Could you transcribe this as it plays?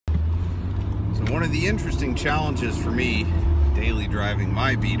One of the interesting challenges for me daily driving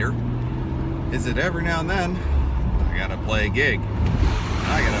my beater is that every now and then I gotta play a gig.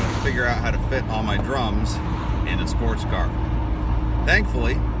 I gotta figure out how to fit all my drums in a sports car.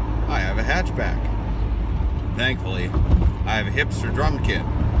 Thankfully, I have a hatchback. Thankfully, I have a hipster drum kit,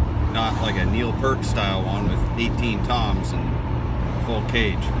 not like a Neil Peart style one with 18 toms and full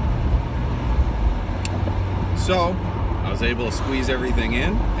cage. So I was able to squeeze everything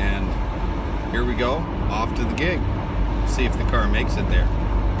in, and here we go, off to the gig. See if the car makes it there.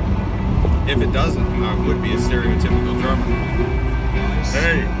 If it doesn't, I would be a stereotypical drummer.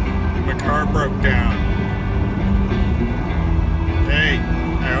 Hey, my car broke down. Hey,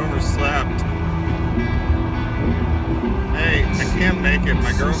 I overslept. Hey, I can't make it.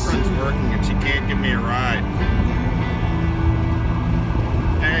 My girlfriend's working and she can't give me a ride.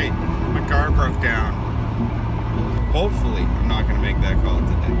 Hey, my car broke down. Hopefully, I'm not going to make that call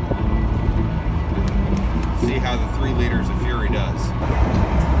today. See how the 3 liters of Fury does.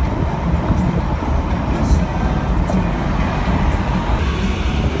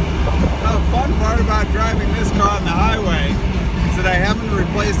 Now, the fun part about driving this car on the highway is that I haven't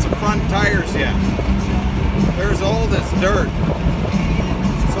replaced the front tires yet. They're as old as dirt.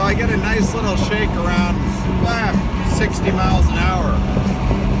 So I get a nice little shake around 60 miles an hour.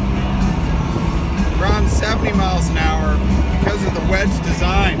 Around 70 miles an hour, because of the wedge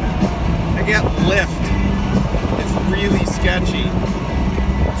design, I get lift. It's really sketchy,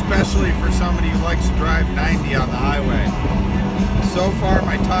 especially for somebody who likes to drive 90 on the highway. So far,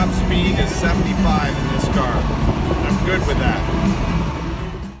 my top speed is 75 in this car. I'm good with that.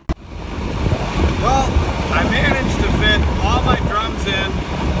 Well, I managed to fit all my drums in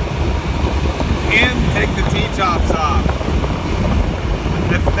and take the T-tops off.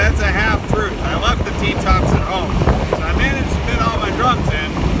 That's a half truth. I left the T-tops at home. So I managed to fit all my drums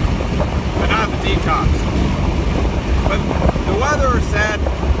in, but not the T-tops. But the weather said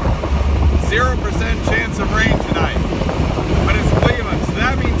 0% chance of rain tonight. But it's Cleveland, so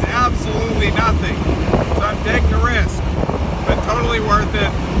that means absolutely nothing. So I'm taking a risk, but totally worth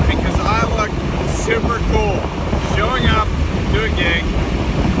it because I look super cool.